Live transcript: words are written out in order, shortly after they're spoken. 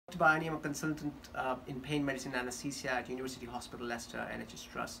By I am a consultant in pain medicine anesthesia at University Hospital Leicester, NHS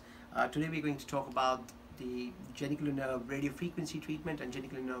Trust. Today we're going to talk about the genicular nerve radiofrequency treatment and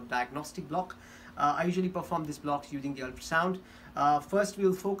genicular nerve diagnostic block. I usually perform this block using the ultrasound. First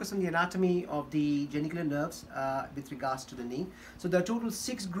we'll focus on the anatomy of the genicular nerves with regards to the knee. So there are total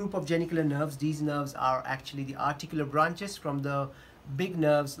 6 group of genicular nerves. These nerves are actually the articular branches from the big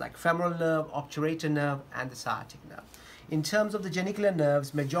nerves like femoral nerve, obturator nerve and the sciatic nerve. In terms of the genicular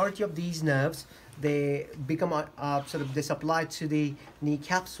nerves, majority of these nerves, they become they supply to the knee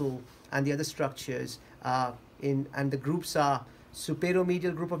capsule and the other structures and the groups are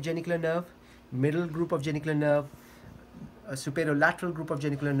superomedial group of genicular nerve, middle group of genicular nerve, superolateral group of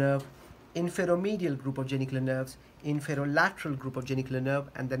genicular nerve, inferomedial group of genicular nerves, inferolateral group of genicular nerve,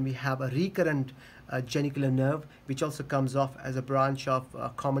 and then we have a recurrent genicular nerve which also comes off as a branch of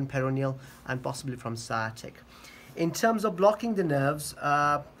common peroneal and possibly from sciatic. In terms of blocking the nerves,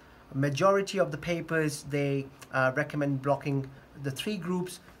 majority of the papers, they recommend blocking the 3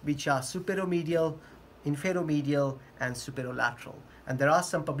 groups which are superomedial, inferomedial and superolateral. And there are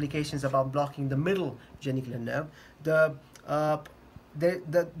some publications about blocking the middle genicular nerve.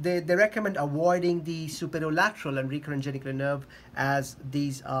 They recommend avoiding the superolateral and recurrent genicular nerve, as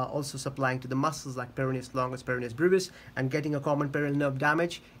these are also supplying to the muscles like peroneus longus, peroneus brevis, and getting a common peroneal nerve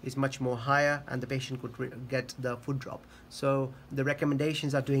damage is much more higher and the patient could get the foot drop. So the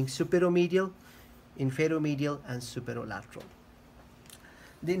recommendations are doing superomedial, inferomedial and superolateral.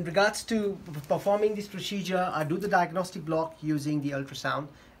 In regards to performing this procedure, I do the diagnostic block using the ultrasound,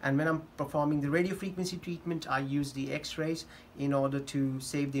 and when I'm performing the radiofrequency treatment, I use the x-rays in order to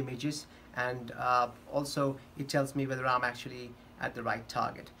save the images, and also it tells me whether I'm actually at the right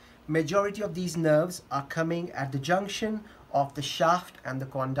target. Majority of these nerves are coming at the junction of the shaft and the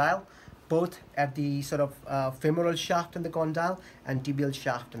condyle, both at the femoral shaft and the condyle and tibial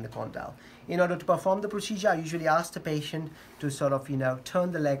shaft and the condyle. In order to perform the procedure, I usually ask the patient to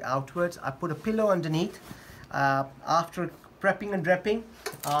turn the leg outwards. I put a pillow underneath. After prepping and drepping,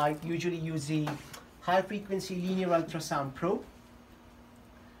 I usually use the high frequency linear ultrasound probe,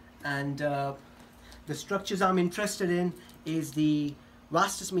 and the structures I'm interested in is the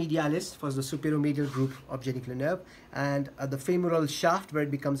vastus medialis for the superomedial group of genicular nerve, and the femoral shaft where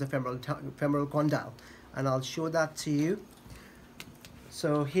it becomes a femoral condyle, and I'll show that to you.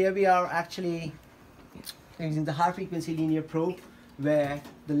 So here we are actually using the high frequency linear probe, where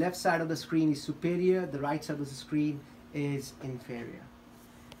the left side of the screen is superior, the right side of the screen is inferior.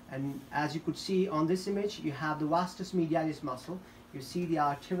 And as you could see on this image, you have the vastus medialis muscle. You see the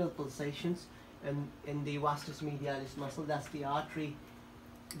arterial pulsations, and in the vastus medialis muscle, that's the artery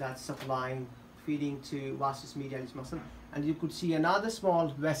that's supplying, feeding to vastus medialis muscle. And you could see another small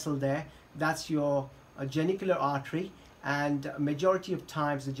vessel there, that's your genicular artery, and majority of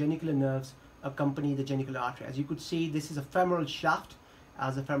times the genicular nerves accompany the genicular artery. As you could see, this is a femoral shaft,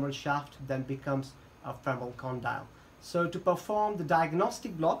 as a femoral shaft then becomes a femoral condyle. So to perform the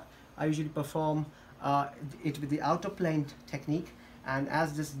diagnostic block, I usually perform it with the outer plane technique, and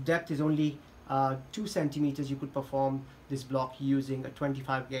as this depth is only 2 centimeters, you could perform this block using a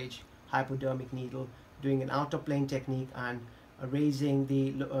 25 gauge hypodermic needle, doing an outer plane technique and raising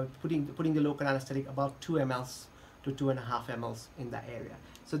the putting the local anesthetic about 2 mL to 2.5 mL in that area.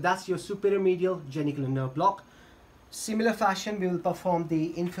 So that's your superomedial genicular nerve block. Similar fashion, we will perform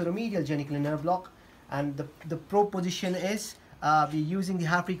the inferomedial genicular nerve block, and the probe position is we're using the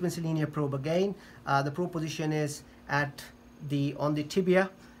high frequency linear probe again. The probe position is on the tibia,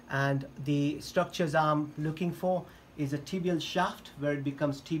 and the structures I'm looking for is a tibial shaft where it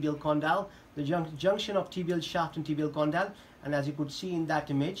becomes tibial condyle, the junction of tibial shaft and tibial condyle. And as you could see in that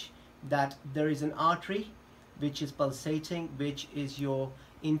image, that there is an artery which is pulsating, which is your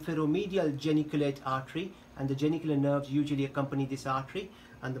inferomedial geniculate artery, and the genicular nerves usually accompany this artery,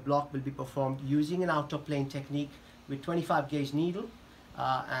 and the block will be performed using an outer plane technique with 25 gauge needle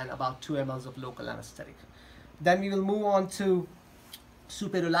and about 2 mL of local anesthetic. Then we will move on to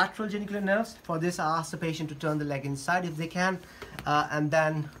superolateral genicular nerves. For this, I ask the patient to turn the leg inside if they can, and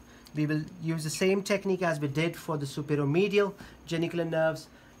then we will use the same technique as we did for the superomedial genicular nerves,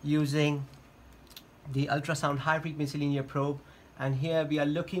 using the ultrasound high frequency linear probe. And here we are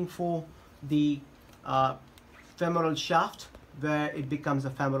looking for the femoral shaft where it becomes a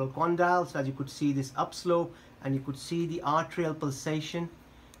femoral condyle. So as you could see, this upslope, and you could see the arterial pulsation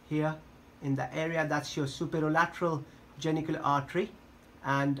here in the area. That's your superolateral genicular artery,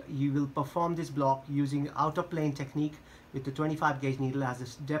 and you will perform this block using outer plane technique with the 25 gauge needle. As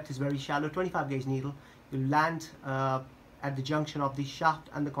this depth is very shallow, 25 gauge needle will land at the junction of the shaft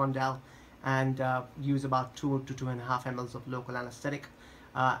and the condyle, and use about 2 to 2.5 mL of local anesthetic.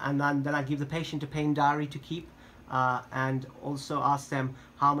 and then I give the patient a pain diary to keep, and also ask them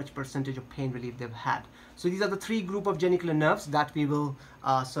how much percentage of pain relief they've had. So these are the three group of genicular nerves that we will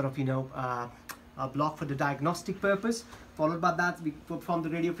block for the diagnostic purpose. Followed by that, we perform the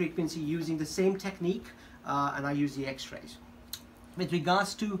radio frequency using the same technique, and I use the x-rays. With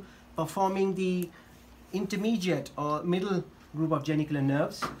regards to performing the intermediate or middle group of genicular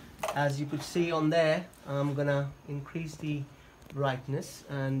nerves, as you could see on there, I'm gonna increase the brightness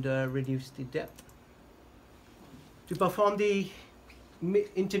and reduce the depth. To perform the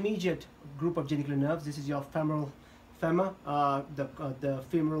intermediate group of genicular nerves, this is your femur, the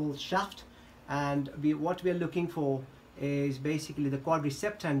femoral shaft, and what we are looking for is basically the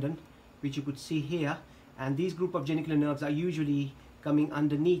quadriceps tendon, which you could see here, and these group of genicular nerves are usually coming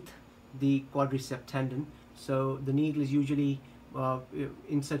underneath the quadriceps tendon. So the needle is usually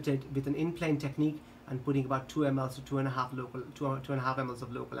inserted with an in-plane technique and putting about 2 ml to 2.5 ml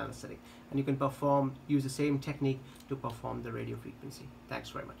of local anesthetic, and you can use the same technique to perform the radio frequency. Thanks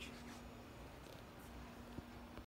very much.